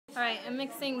Alright, I'm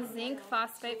mixing zinc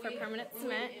phosphate for permanent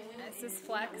cement. This is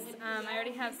FLECKS. I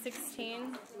already have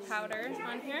 16 powders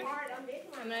on here.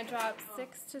 I'm going to drop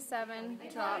 6 to 7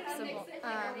 drops of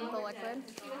the liquid.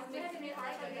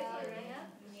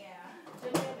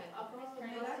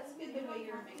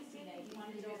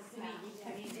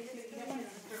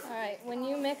 Alright, when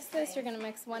you mix this, you're going to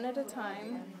mix one at a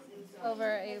time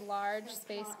over a large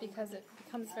space because it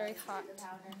becomes very hot.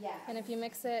 And if you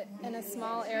mix it in a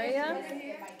small area,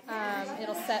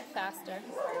 it'll set faster.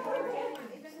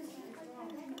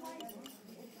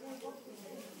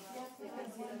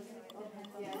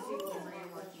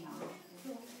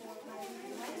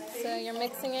 So you're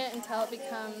mixing it until it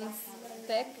becomes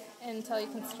thick, until you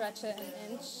can stretch it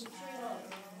an inch.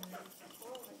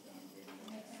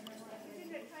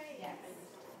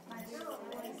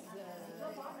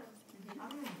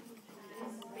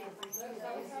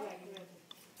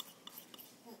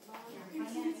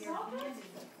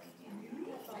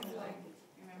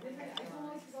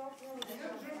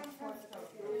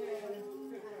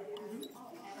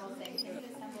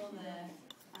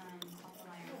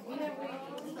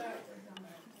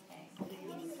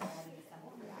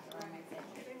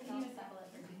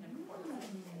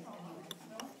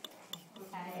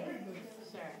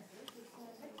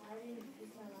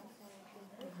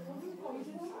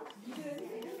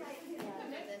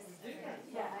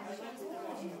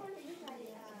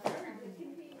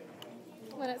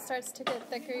 When it starts to get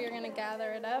thicker, you're going to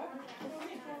gather it up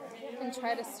and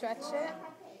try to stretch it.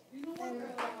 And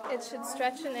it should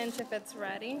stretch an inch if it's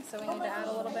ready, so we need to add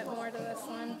a little bit more to this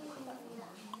one.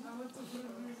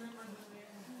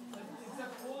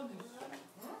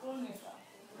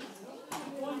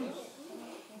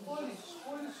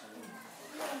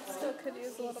 Still could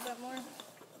use a little bit more.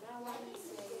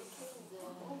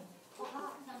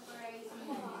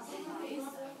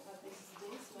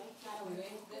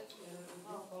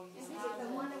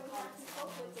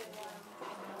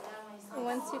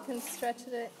 Once you can stretch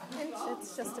it an inch,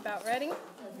 it's just about ready.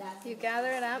 You gather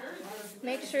it up.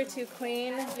 Make sure to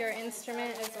clean your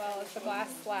instrument as well as the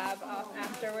glass slab off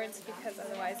afterwards because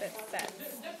otherwise it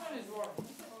sets.